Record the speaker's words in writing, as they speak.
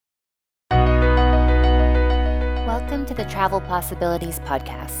Welcome to the Travel Possibilities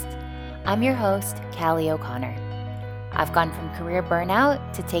Podcast. I'm your host, Callie O'Connor. I've gone from career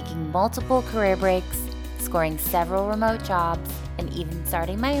burnout to taking multiple career breaks, scoring several remote jobs, and even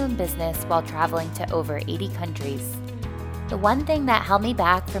starting my own business while traveling to over 80 countries. The one thing that held me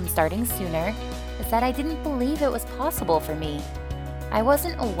back from starting sooner is that I didn't believe it was possible for me. I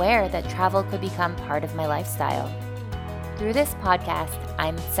wasn't aware that travel could become part of my lifestyle. Through this podcast,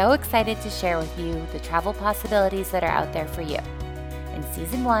 I'm so excited to share with you the travel possibilities that are out there for you. In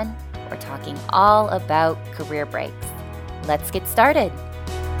Season 1, we're talking all about career breaks. Let's get started.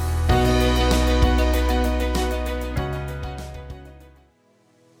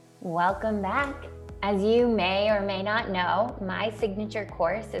 Welcome back. As you may or may not know, my signature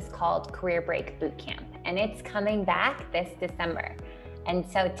course is called Career Break Bootcamp, and it's coming back this December. And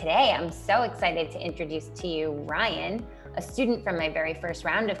so today I'm so excited to introduce to you Ryan, a student from my very first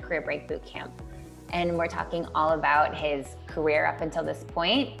round of Career Break Bootcamp. And we're talking all about his career up until this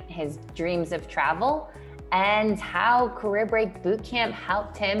point, his dreams of travel, and how Career Break Bootcamp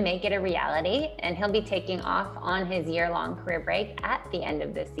helped him make it a reality. And he'll be taking off on his year-long career break at the end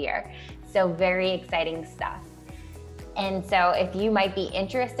of this year. So very exciting stuff. And so if you might be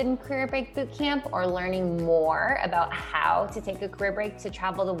interested in Career Break Bootcamp or learning more about how to take a career break to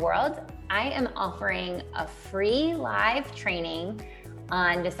travel the world, I am offering a free live training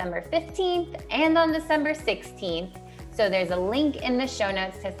on December 15th and on December 16th. So there's a link in the show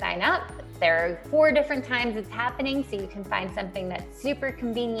notes to sign up. There are 4 different times it's happening, so you can find something that's super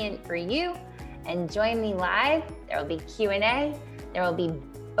convenient for you and join me live. There will be Q&A. There will be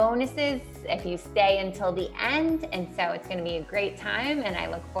bonuses if you stay until the end. And so it's going to be a great time, and I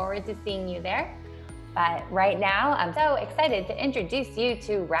look forward to seeing you there. But right now, I'm so excited to introduce you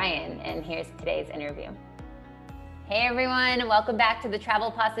to Ryan, and here's today's interview. Hey everyone, welcome back to the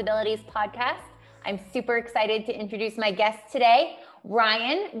Travel Possibilities Podcast. I'm super excited to introduce my guest today,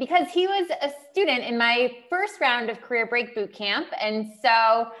 Ryan, because he was a student in my first round of Career Break Bootcamp. And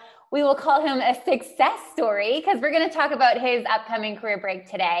so we will call him a success story because we're going to talk about his upcoming career break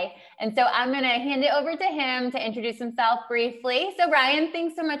today. And so I'm going to hand it over to him to introduce himself briefly. So Ryan,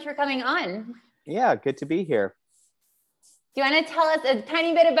 thanks so much for coming on. Yeah, good to be here. Do you want to tell us a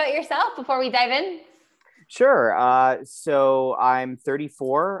tiny bit about yourself before we dive in? Sure. So I'm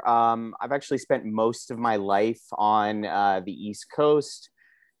 34. I've actually spent most of my life on the East Coast.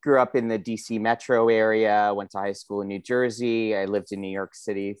 Grew up in the DC metro area, went to high school in New Jersey. I lived in New York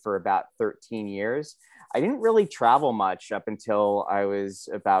City for about 13 years. I didn't really travel much up until I was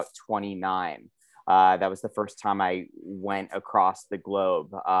about 29. That was the first time I went across the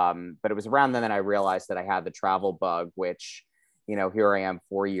globe. But it was around then that I realized that I had the travel bug, which, you know, here I am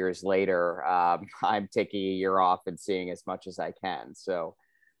 4 years later. I'm taking a year off and seeing as much as I can. So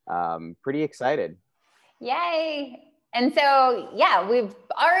pretty excited. Yay. And so, yeah, we've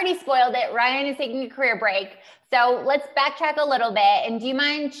already spoiled it. Ryan is taking a career break. So let's backtrack a little bit. And do you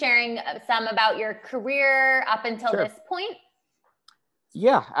mind sharing some about your career up until this point?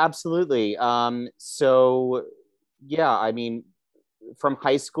 Yeah, absolutely. I mean, from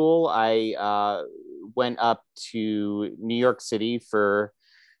high school, I went up to New York City for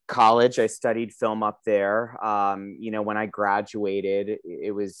college. I studied film up there. When I graduated,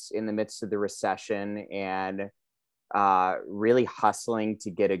 it was in the midst of the recession, and really hustling to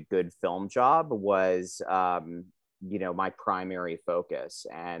get a good film job was, my primary focus.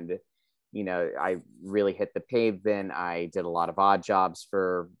 And, I really hit the pavement. I did a lot of odd jobs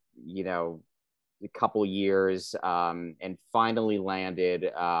for, a couple years, and finally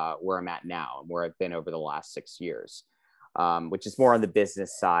landed where I'm at now and where I've been over the last 6 years, which is more on the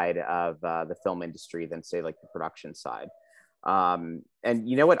business side of the film industry than, say, like the production side. And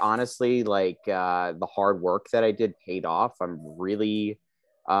you know what, honestly, the hard work that I did paid off. I'm really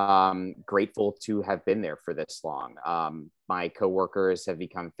grateful to have been there for this long. My coworkers have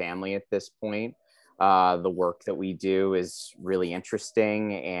become family at this point. The work that we do is really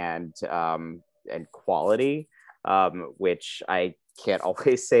interesting and quality, which I can't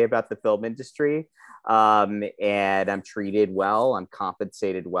always say about the film industry. And I'm treated well, I'm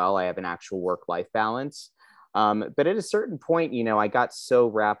compensated well, I have an actual work-life balance. But at a certain point, I got so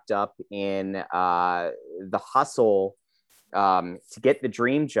wrapped up in the hustle to get the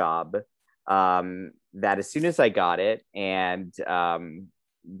dream job, that as soon as I got it, and,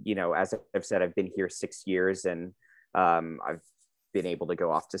 as I've said, I've been here 6 years, and I've been able to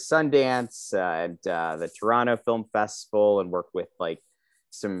go off to Sundance and the Toronto Film Festival and work with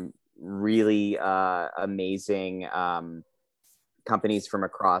some really amazing companies from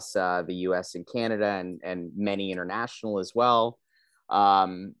across the US and Canada, and many international as well.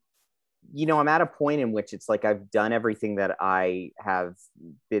 I'm at a point in which it's like I've done everything that I have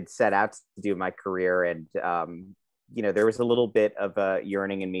been set out to do in my career. And, there was a little bit of a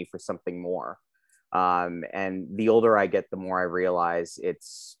yearning in me for something more. And the older I get, the more I realize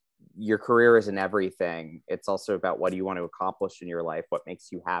your career isn't everything. It's also about what do you want to accomplish in your life, what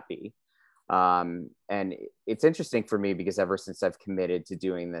makes you happy. And it's interesting for me because ever since I've committed to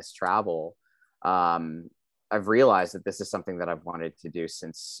doing this travel, I've realized that this is something that I've wanted to do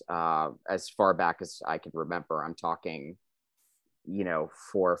since as far back as I can remember. I'm talking,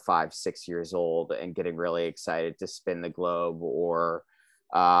 4, 5, 6 years old, and getting really excited to spin the globe or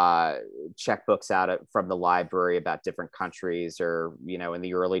check books from the library about different countries, or, in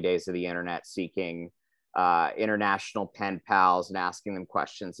the early days of the internet, seeking international pen pals and asking them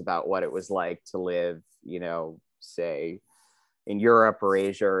questions about what it was like to live, say in Europe or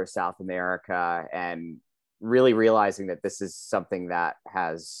Asia or South America, and really realizing that this is something that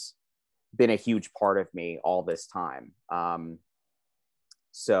has been a huge part of me all this time.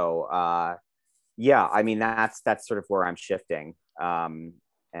 Yeah, I mean, that's sort of where I'm shifting, and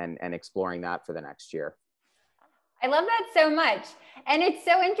exploring that for the next year. I love that so much. And it's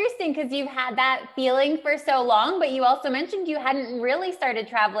so interesting because you've had that feeling for so long, but you also mentioned you hadn't really started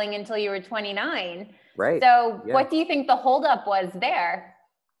traveling until you were 29. Right. So Yeah. what do you think the holdup was there?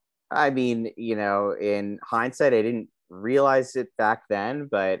 I mean, in hindsight, I didn't realize it back then,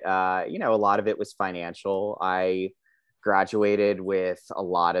 but, a lot of it was financial. I graduated with a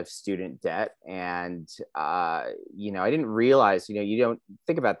lot of student debt, and, I didn't realize, you don't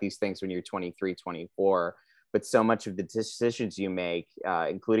think about these things when you're 23, 24, but so much of the decisions you make,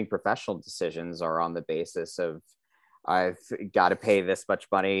 including professional decisions, are on the basis of I've got to pay this much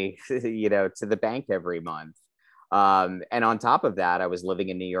money, to the bank every month. And on top of that, I was living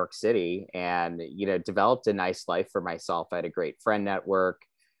in New York City and, developed a nice life for myself. I had a great friend network.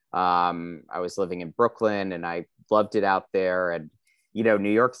 I was living in Brooklyn and I loved it out there. And,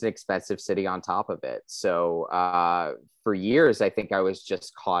 New York's an expensive city on top of it. So for years, I think I was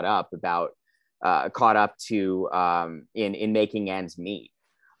just caught up to in making ends meet.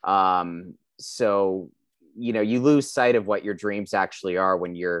 So, you lose sight of what your dreams actually are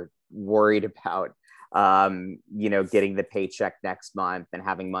when you're worried about getting the paycheck next month and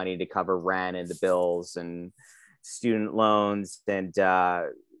having money to cover rent and the bills and student loans. And,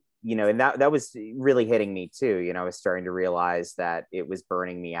 and that was really hitting me too. I was starting to realize that it was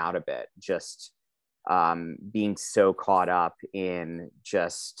burning me out a bit, just being so caught up in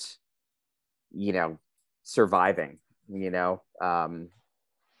just, surviving,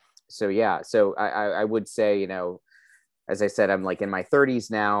 so yeah, so I would say, as I said, I'm like in my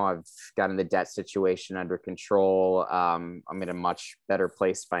 30s now. I've gotten the debt situation under control. I'm in a much better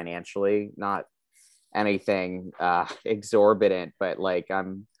place financially, not anything exorbitant, but like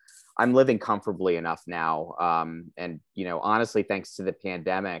I'm living comfortably enough now. And honestly, thanks to the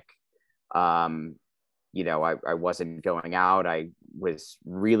pandemic, I wasn't going out. I was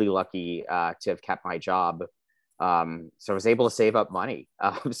really lucky to have kept my job. So I was able to save up money,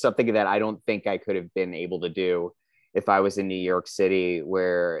 something that I don't think I could have been able to do if I was in New York City,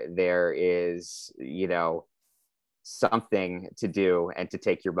 where there is, something to do and to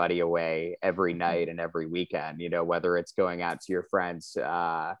take your buddy away every night and every weekend, whether it's going out to your friends,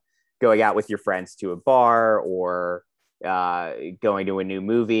 going out with your friends to a bar, or going to a new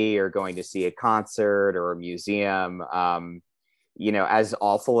movie, or going to see a concert or a museum. As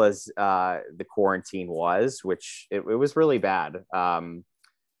awful as the quarantine was, which it was really bad.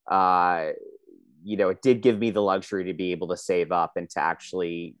 It did give me the luxury to be able to save up and to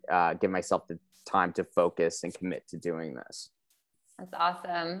actually give myself the time to focus and commit to doing this. That's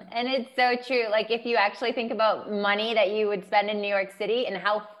awesome. And it's so true. Like if you actually think about money that you would spend in New York City and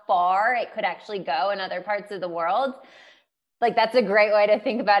how far it could actually go in other parts of the world, like that's a great way to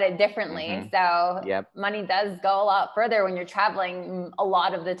think about it differently. Mm-hmm. So Yep. Money does go a lot further when you're traveling a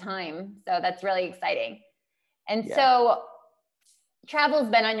lot of the time. So that's really exciting. And Yeah. so travel's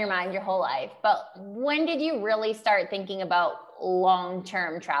been on your mind your whole life, but when did you really start thinking about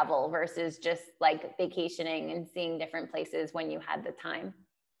long-term travel versus just like vacationing and seeing different places when you had the time?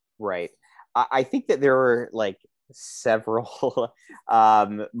 Right. I think that there were like several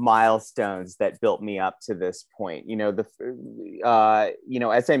milestones that built me up to this point.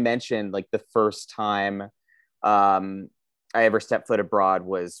 As I mentioned, like the first time I ever stepped foot abroad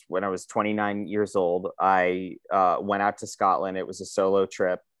was when I was 29 years old. I went out to Scotland. It was a solo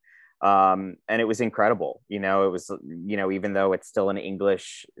trip. And it was incredible. It was, even though it's still an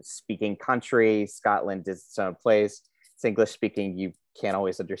English speaking country, Scotland is its own place. It's English speaking. You can't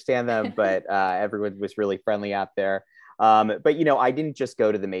always understand them, but everyone was really friendly out there. But I didn't just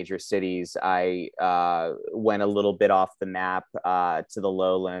go to the major cities. I went a little bit off the map to the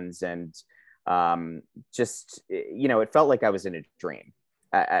lowlands, and just it felt like I was in a dream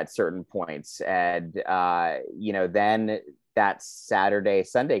at certain points. And then that Saturday,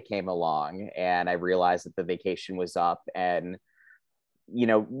 Sunday came along, and I realized that the vacation was up. And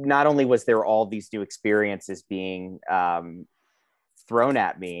not only was there all these new experiences being thrown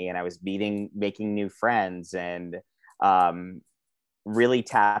at me, and I was making new friends, and um, really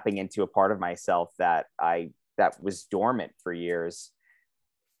tapping into a part of myself that was dormant for years.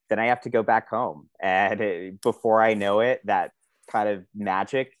 Then I have to go back home, and before I know it, that kind of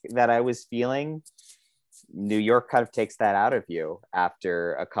magic that I was feeling, New York kind of takes that out of you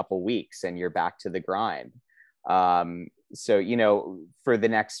after a couple weeks, and you're back to the grind. So for the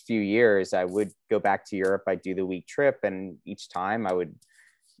next few years, I would go back to Europe. I'd do the week trip, and each time I would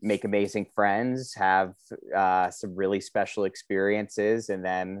make amazing friends, have some really special experiences, and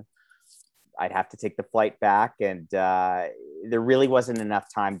then I'd have to take the flight back. And there really wasn't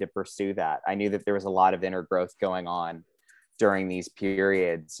enough time to pursue that. I knew that there was a lot of inner growth going on during these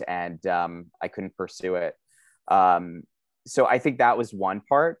periods, and I couldn't pursue it. So I think that was one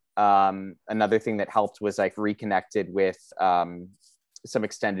part. Another thing that helped was I reconnected with some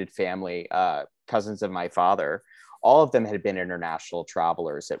extended family, cousins of my father. All of them had been international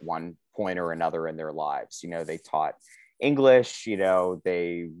travelers at one point or another in their lives. They taught English,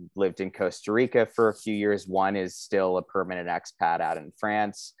 they lived in Costa Rica for a few years. One is still a permanent expat out in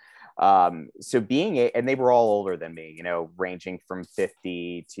France. So and they were all older than me, ranging from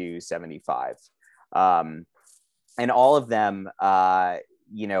 50 to 75. And all of them,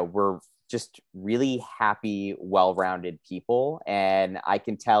 were just really happy, well-rounded people. And I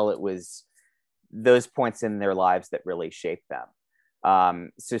can tell it was those points in their lives that really shaped them.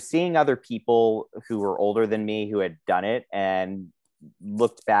 So seeing other people who were older than me, who had done it and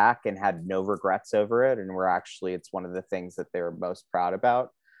looked back and had no regrets over it, and it's one of the things that they're most proud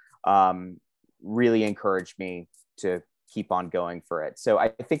about, really encouraged me to keep on going for it. So I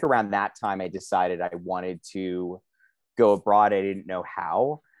think around that time, I decided I wanted to go abroad. I didn't know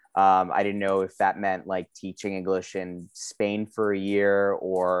how. I didn't know if that meant like teaching English in Spain for a year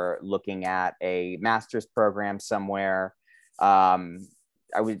or looking at a master's program somewhere. Nothing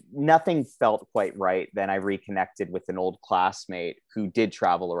felt quite right. Then I reconnected with an old classmate who did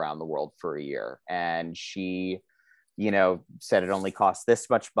travel around the world for a year. And she, said it only costs this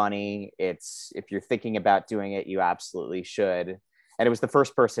much money. If you're thinking about doing it, you absolutely should. And it was the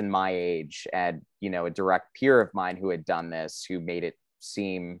first person my age and, a direct peer of mine who had done this, who made it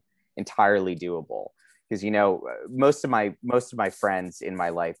seem entirely doable. Because, most of my friends in my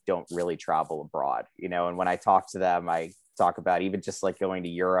life don't really travel abroad, and when I talk to them, I talk about even just like going to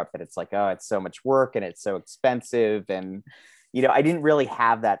Europe, and it's like, oh, it's so much work and it's so expensive. And, I didn't really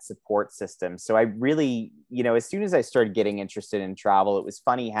have that support system. So I really, as soon as I started getting interested in travel, it was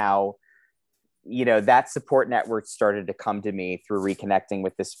funny how, that support network started to come to me through reconnecting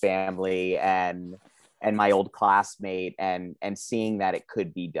with this family and my old classmate, and seeing that it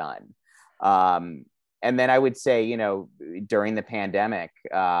could be done. And then I would say, during the pandemic,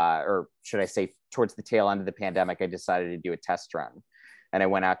 or should I say towards the tail end of the pandemic, I decided to do a test run. And I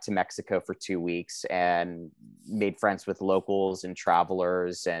went out to Mexico for 2 weeks and made friends with locals and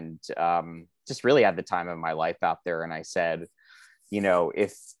travelers, and just really had the time of my life out there. And I said,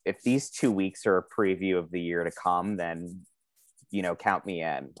 if these 2 weeks are a preview of the year to come, then, count me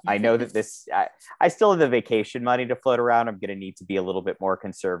in. I know that I still have the vacation money to float around. I'm going to need to be a little bit more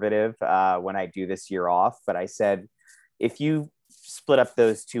conservative when I do this year off. But I said, if you split up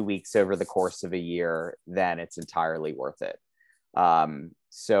those 2 weeks over the course of a year, then it's entirely worth it.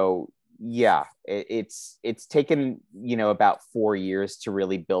 So yeah, it's taken, about 4 years to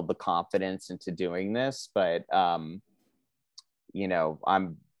really build the confidence into doing this, but, I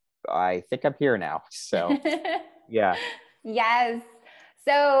think I'm here now. So yeah. Yes.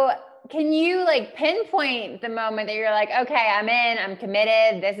 So can you like pinpoint the moment that you're like, okay, I'm in, I'm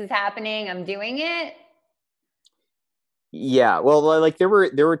committed, this is happening, I'm doing it? Yeah, well, like there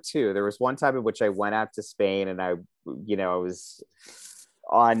were two. There was one time in which I went out to Spain, and I was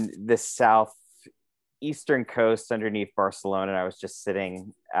on the southeastern coast underneath Barcelona, and I was just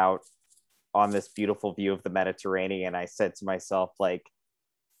sitting out on this beautiful view of the Mediterranean. I said to myself, like,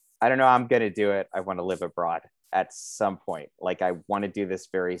 I don't know how I'm going to do it. I want to live abroad at some point. Like, I want to do this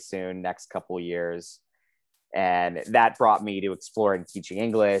very soon, next couple years. And that brought me to exploring teaching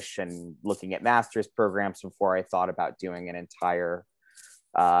English and looking at master's programs before I thought about doing an entire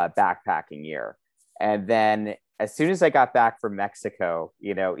backpacking year. And then as soon as I got back from Mexico,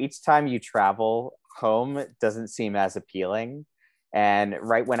 each time you travel, home doesn't seem as appealing. And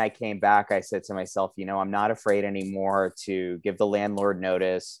right when I came back, I said to myself, I'm not afraid anymore to give the landlord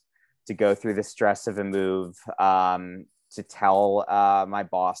notice, to go through the stress of a move, to tell my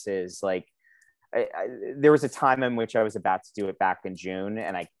bosses. Like, there was a time in which I was about to do it back in June,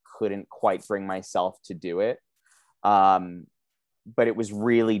 and I couldn't quite bring myself to do it. But it was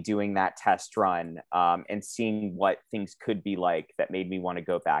really doing that test run, and seeing what things could be like that made me want to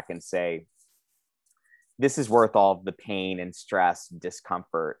go back and say, this is worth all of the pain and stress and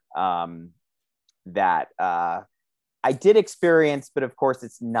discomfort that I did experience. But of course,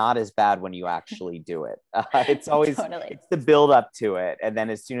 it's not as bad when you actually do it. It's always Totally. It's the build up to it. And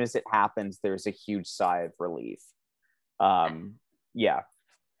then as soon as it happens, there's a huge sigh of relief. Yeah.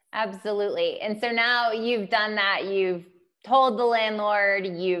 Absolutely. And so now you've done that. You've told the landlord,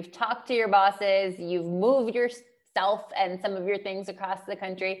 you've talked to your bosses, you've moved yourself and some of your things across the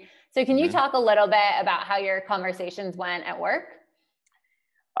country. So can you talk a little bit about how your conversations went at work?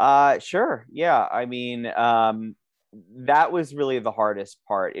 Sure. Yeah. I mean, that was really the hardest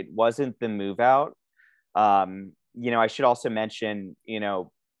part. It wasn't the move out. I should also mention,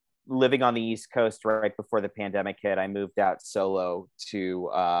 living on the East Coast right before the pandemic hit, I moved out solo to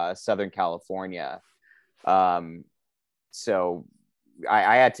Southern California. So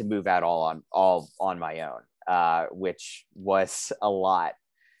I had to move out all on my own, which was a lot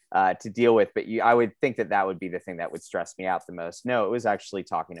to deal with. But I would think that would be the thing that would stress me out the most. No, it was actually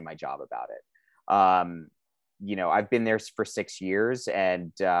talking to my job about it. I've been there for 6 years,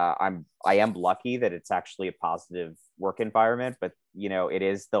 and I am lucky that it's actually a positive work environment. But it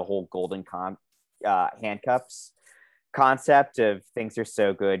is the whole handcuffs concept of things are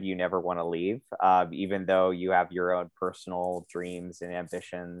so good you never want to leave, even though you have your own personal dreams and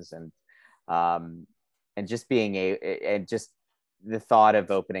ambitions, and just and just the thought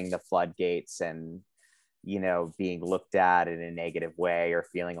of opening the floodgates and being looked at in a negative way or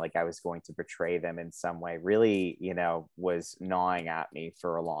feeling like I was going to betray them in some way really was gnawing at me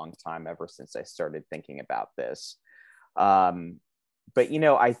for a long time, ever since I started thinking about this. But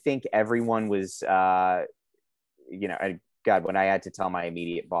I think everyone was God, when I had to tell my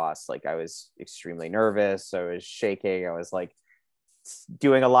immediate boss, like, I was extremely nervous. I was shaking. I was like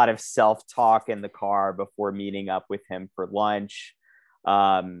doing a lot of self-talk in the car before meeting up with him for lunch.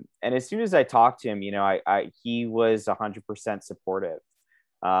 And as soon as I talked to him, he was 100% supportive.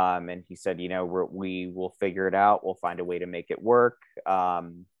 And he said, we will figure it out. We'll find a way to make it work. I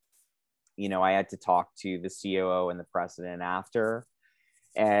had to talk to the COO and the president after.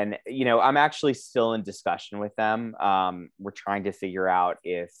 And, I'm actually still in discussion with them. We're trying to figure out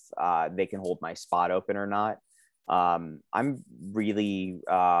if they can hold my spot open or not. I'm really,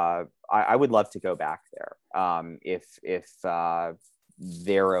 I would love to go back there if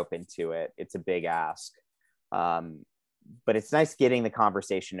they're open to it. It's a big ask. But it's nice getting the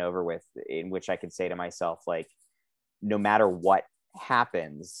conversation over with, in which I can say to myself, like, no matter what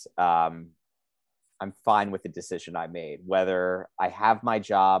happens, I'm fine with the decision I made, whether I have my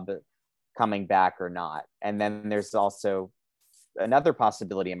job coming back or not. And then there's also another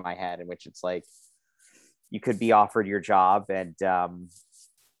possibility in my head in which it's like, you could be offered your job and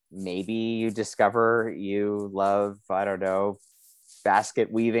maybe you discover you love, I don't know,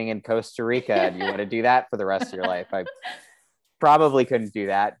 basket weaving in Costa Rica and you want to do that for the rest of your life. I probably couldn't do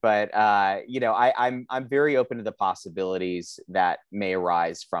that, but I'm very open to the possibilities that may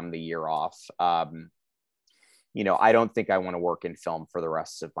arise from the year off. I don't think I want to work in film for the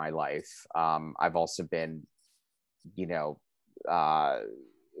rest of my life. I've also been,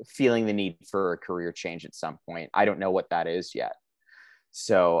 feeling the need for a career change at some point. I don't know what that is yet.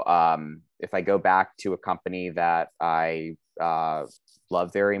 So if I go back to a company that I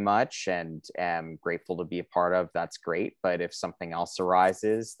love very much and am grateful to be a part of, that's great. But if something else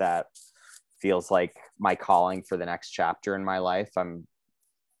arises that feels like my calling for the next chapter in my life, I'm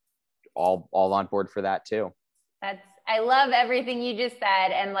all on board for that too. I love everything you just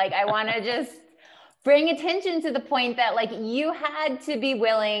said. And like, I want to just bring attention to the point that like you had to be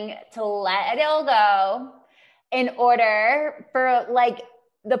willing to let it all go in order for like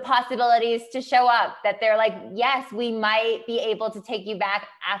the possibilities to show up, that they're like, yes, we might be able to take you back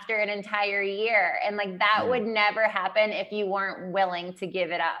after an entire year. And like, that would never happen if you weren't willing to give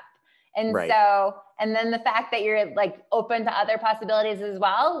it up. And so, and then the fact that you're like open to other possibilities as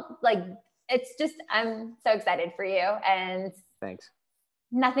well, like, it's just, I'm so excited for you, and thanks.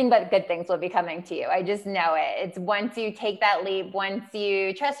 Nothing but good things will be coming to you. I just know it. It's once you take that leap, once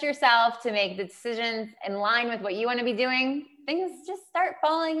you trust yourself to make the decisions in line with what you want to be doing, things just start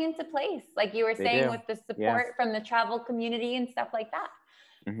falling into place. Like you were saying, with the support from the travel community and stuff like that.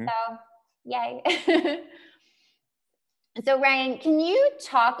 So Yay. So Ryan, can you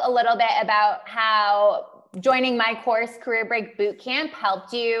talk a little bit about how joining my course, Career Break Bootcamp,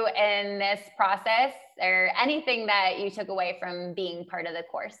 helped you in this process, or anything that you took away from being part of the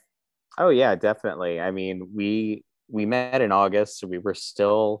course? Oh yeah, definitely. I mean, we met in August, so we were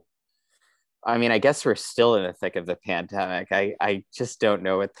still, I mean, I guess we're still in the thick of the pandemic. I just don't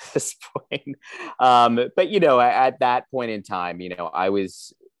know at this point. But at that point in time, I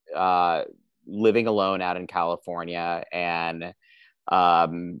was uh, living alone out in California and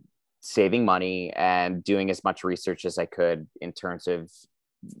um, saving money and doing as much research as I could in terms of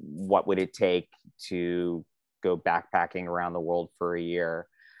what would it take to go backpacking around the world for a year.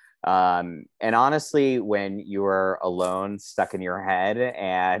 And honestly, when you're alone, stuck in your head,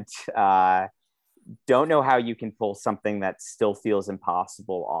 and don't know how you can pull something that still feels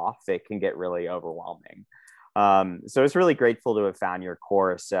impossible off, it can get really overwhelming. So it's really grateful to have found your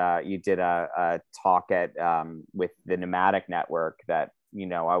course. You did a talk at with the Nomadic Network that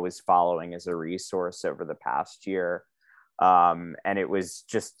I was following as a resource over the past year, and it was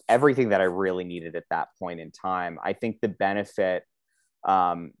just everything that I really needed at that point in time. I think the benefit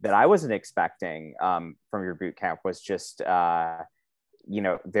that I wasn't expecting from your boot camp was just there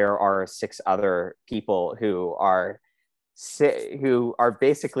are 6 other people who are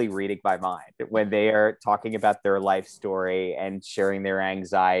basically reading my mind when they are talking about their life story and sharing their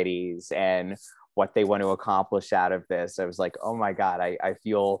anxieties and what they want to accomplish out of this. I was like, oh my God, I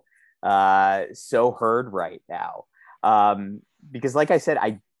feel so heard right now. Because like I said,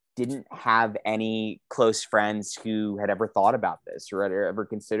 I didn't have any close friends who had ever thought about this or had ever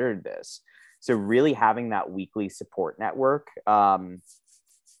considered this. So really having that weekly support network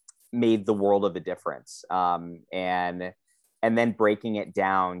made the world of a difference. And then breaking it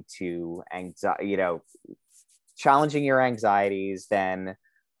down to anxiety, challenging your anxieties, then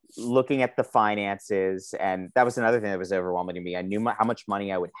looking at the finances. And that was another thing that was overwhelming to me. I knew how much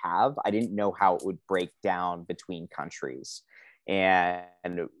money I would have. I didn't know how it would break down between countries. And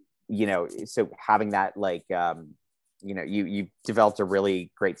so having that, like, you developed a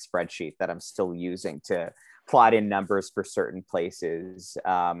really great spreadsheet that I'm still using to plot in numbers for certain places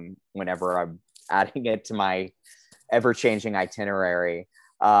whenever I'm adding it to my ever-changing itinerary.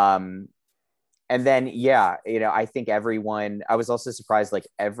 And then, I think I was also surprised, like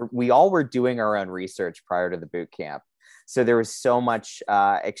we all were doing our own research prior to the boot camp. So there was so much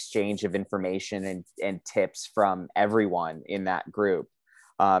exchange of information and tips from everyone in that group.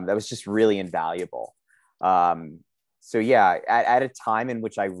 That was just really invaluable. So yeah, at a time in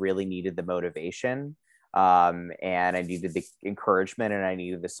which I really needed the motivation, and I needed the encouragement and I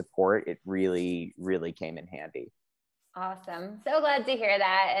needed the support, it really, really came in handy. Awesome. So glad to hear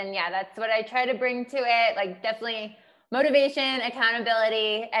that. And yeah, that's what I try to bring to it. Like, definitely motivation,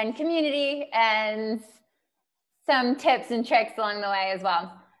 accountability, and community, and some tips and tricks along the way as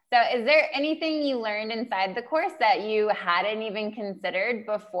well. So is there anything you learned inside the course that you hadn't even considered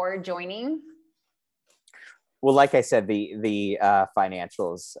before joining? Well, like I said, the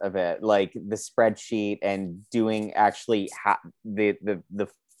financials of it, like the spreadsheet and doing actually the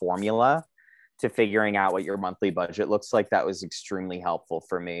formula to figuring out what your monthly budget looks like, that was extremely helpful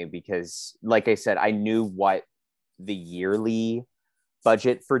for me because, like I said, I knew what the yearly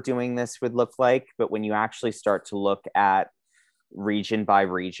budget for doing this would look like. But when you actually start to look at region by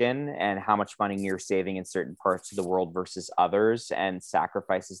region and how much money you're saving in certain parts of the world versus others and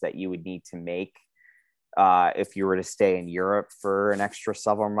sacrifices that you would need to make if you were to stay in Europe for an extra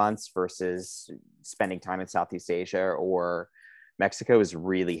several months versus spending time in Southeast Asia or Mexico, is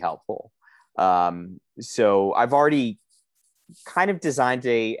really helpful. So I've already kind of designed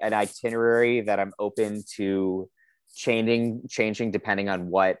an itinerary that I'm open to changing depending on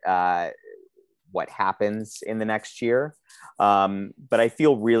what happens in the next year. But I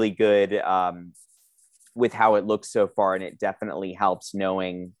feel really good with how it looks so far, and it definitely helps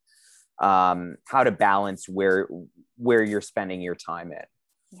knowing how to balance where you're spending your time in.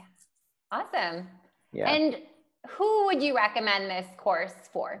 Yeah. Awesome. Yeah. And who would you recommend this course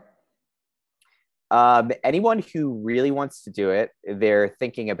for? Anyone who really wants to do it, they're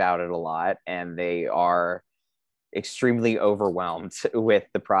thinking about it a lot, and they are extremely overwhelmed with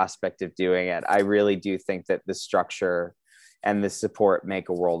the prospect of doing it. I really do think that the structure and the support make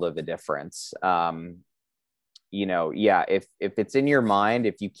a world of a difference. If it's in your mind,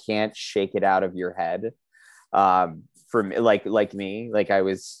 if you can't shake it out of your head, for me, like me, like I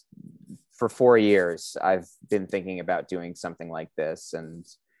was for 4 years, I've been thinking about doing something like this, and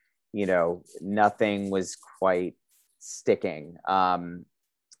nothing was quite sticking.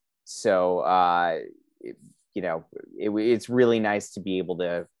 So it's really nice to be able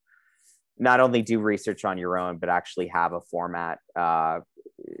to not only do research on your own, but actually have a format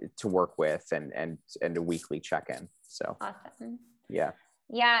to work with, and a weekly check-in. So Awesome. yeah.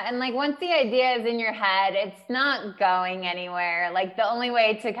 Yeah. And like once the idea is in your head, it's not going anywhere. Like the only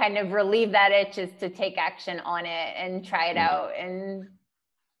way to kind of relieve that itch is to take action on it and try it out and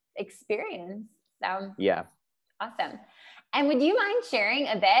experience. So Yeah. awesome. And would you mind sharing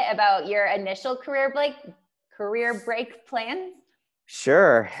a bit about your initial career break plans?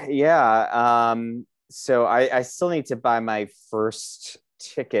 Sure. Yeah. So I still need to buy my first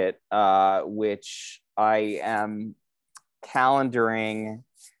ticket, which I am calendaring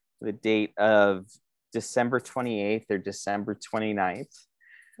the date of December 28th or December 29th.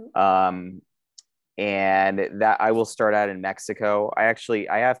 And that I will start out in Mexico. I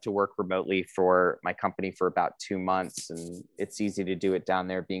have to work remotely for my company for about 2 months, and it's easy to do it down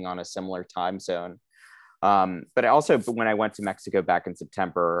there being on a similar time zone. But also, when I went to Mexico back in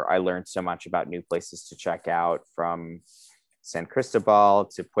September, I learned so much about new places to check out, from San Cristobal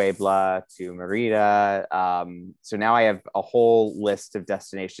to Puebla to Merida. So now I have a whole list of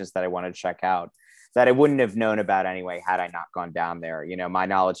destinations that I want to check out that I wouldn't have known about anyway had I not gone down there. My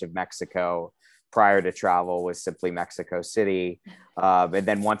knowledge of Mexico prior to travel was simply Mexico City. And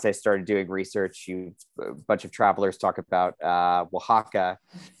then once I started doing research, a bunch of travelers talk about Oaxaca,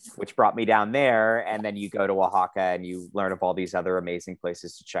 which brought me down there. And then you go to Oaxaca and you learn of all these other amazing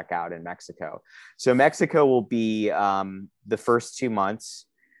places to check out in Mexico. So Mexico will be the first 2 months.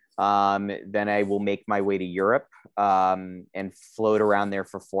 Then I will make my way to Europe and float around there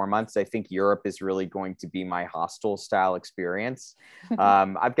for 4 months. I think Europe is really going to be my hostel style experience.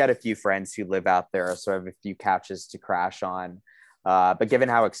 I've got a few friends who live out there, so I have a few couches to crash on. But given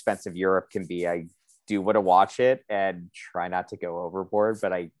how expensive Europe can be, I do want to watch it and try not to go overboard.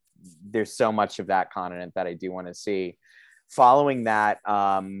 But there's so much of that continent that I do want to see. Following that,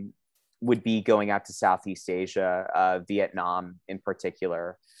 would be going out to Southeast Asia, Vietnam in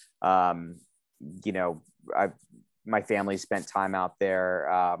particular. My family spent time out there.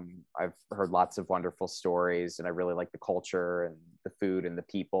 I've heard lots of wonderful stories, and I really like the culture and the food and the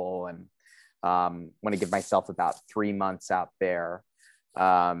people, and want to give myself about 3 months out there.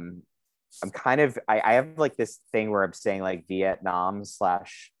 I have like this thing where I'm saying like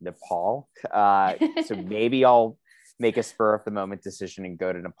Vietnam/Nepal. So maybe I'll make a spur of the moment decision and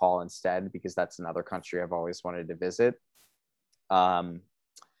go to Nepal instead, because that's another country I've always wanted to visit.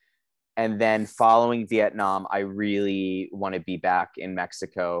 And then following Vietnam, I really want to be back in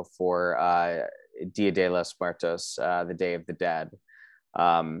Mexico for Dia de los Muertos, the Day of the Dead.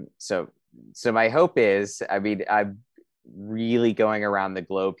 So my hope is, I'm really going around the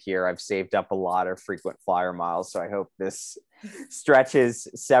globe here. I've saved up a lot of frequent flyer miles, so I hope this stretches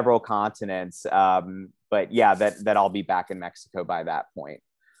several continents. But yeah, that I'll be back in Mexico by that point,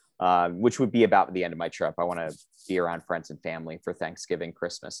 which would be about the end of my trip. I want to be around friends and family for Thanksgiving,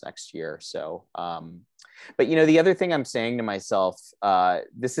 Christmas next year. So, but the other thing I'm saying to myself,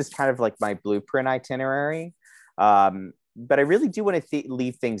 this is kind of like my blueprint itinerary. But I really do want to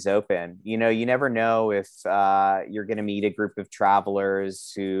leave things open. You never know if you're going to meet a group of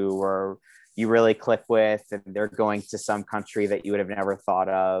travelers who you really click with, and they're going to some country that you would have never thought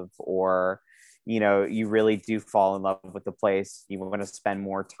of, or you really do fall in love with the place. You want to spend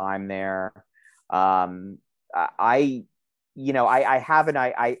more time there. I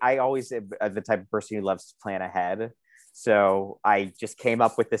always am the type of person who loves to plan ahead. So I just came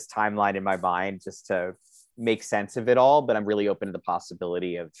up with this timeline in my mind just to make sense of it all. But I'm really open to the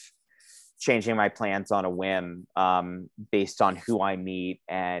possibility of changing my plans on a whim, based on who I meet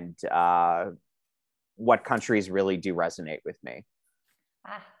and what countries really do resonate with me.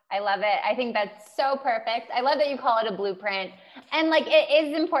 I love it. I think that's so perfect. I love that you call it a blueprint. And like, it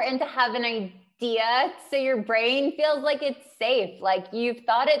is important to have an idea so your brain feels like it's safe. Like you've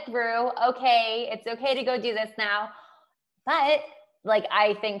thought it through. Okay, it's okay to go do this now. But like,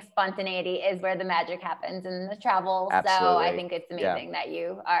 I think spontaneity is where the magic happens in the travel. Absolutely. So I think it's amazing that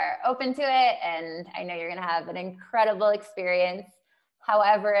you are open to it. And I know you're going to have an incredible experience.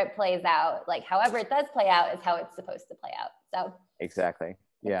 However it plays out, like however it does play out is how it's supposed to play out. So exactly.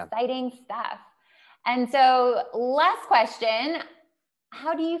 Yeah. Exciting stuff. And so last question,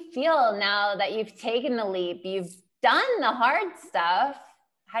 how do you feel now that you've taken the leap? You've done the hard stuff.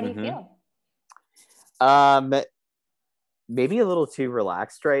 How do you feel? Maybe a little too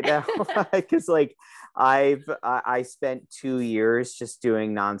relaxed right now, because like I spent 2 years just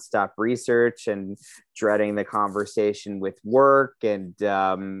doing nonstop research and dreading the conversation with work, and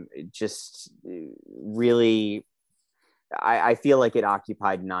just really, I feel like it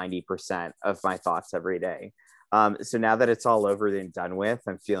occupied 90% of my thoughts every day. So now that it's all over and done with,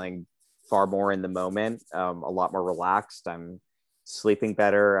 I'm feeling far more in the moment, a lot more relaxed. I'm sleeping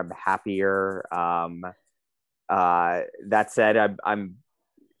better. I'm happier. That said, I'm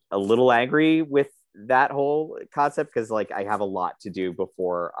a little angry with that whole concept because like I have a lot to do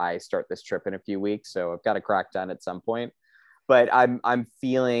before I start this trip in a few weeks. So I've got to crack down at some point. But I'm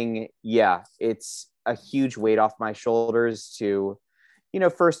feeling, yeah, it's a huge weight off my shoulders to,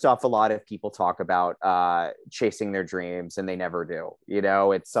 first off, a lot of people talk about chasing their dreams and they never do.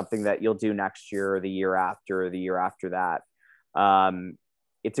 It's something that you'll do next year or the year after or the year after that.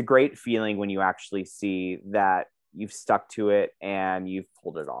 It's a great feeling when you actually see that you've stuck to it and you've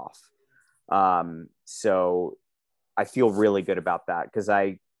pulled it off. So I feel really good about that because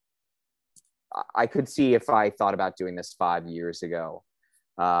I could see if I thought about doing this 5 years ago,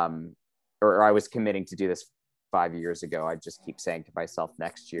 or I was committing to do this 5 years ago, I'd just keep saying to myself,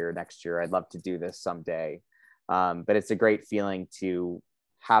 next year, I'd love to do this someday. But it's a great feeling to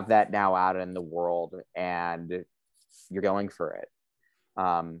have that now out in the world and you're going for it.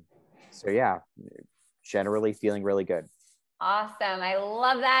 So yeah, generally feeling really good. Awesome. I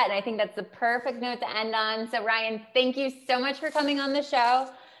love that. And I think that's the perfect note to end on. So Ryan, thank you so much for coming on the show.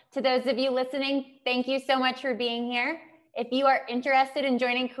 To those of you listening, thank you so much for being here. If you are interested in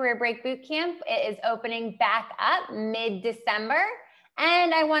joining Career Break Bootcamp, it is opening back up mid-December.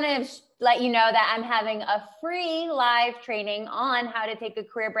 And I want to let you know that I'm having a free live training on how to take a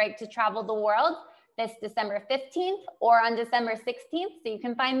career break to travel the world this December 15th or on December 16th. So you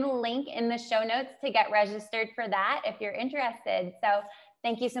can find the link in the show notes to get registered for that if you're interested. So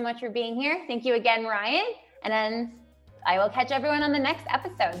thank you so much for being here. Thank you again, Ryan. And then I will catch everyone on the next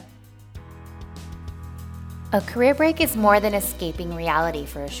episode. A career break is more than escaping reality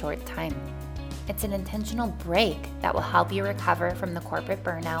for a short time. It's an intentional break that will help you recover from the corporate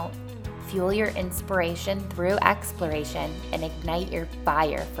burnout, fuel your inspiration through exploration, and ignite your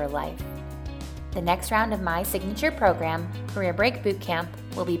fire for life. The next round of my signature program, Career Break Bootcamp,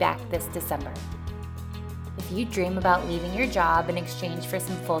 will be back this December. If you dream about leaving your job in exchange for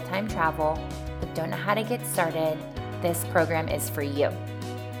some full-time travel, but don't know how to get started, this program is for you.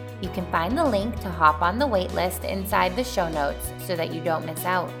 You can find the link to hop on the waitlist inside the show notes so that you don't miss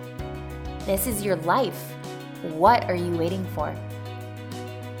out. This is your life. What are you waiting for?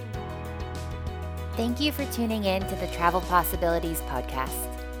 Thank you for tuning in to the Travel Possibilities podcast.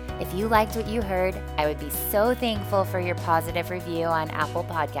 If you liked what you heard, I would be so thankful for your positive review on Apple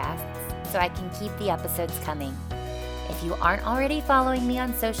Podcasts so I can keep the episodes coming. If you aren't already following me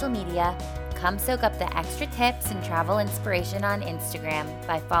on social media, come soak up the extra tips and travel inspiration on Instagram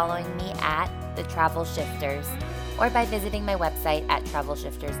by following me at The Travel Shifters or by visiting my website at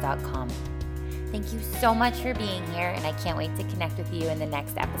travelshifters.com. Thank you so much for being here, and I can't wait to connect with you in the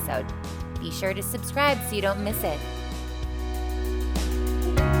next episode. Be sure to subscribe so you don't miss it.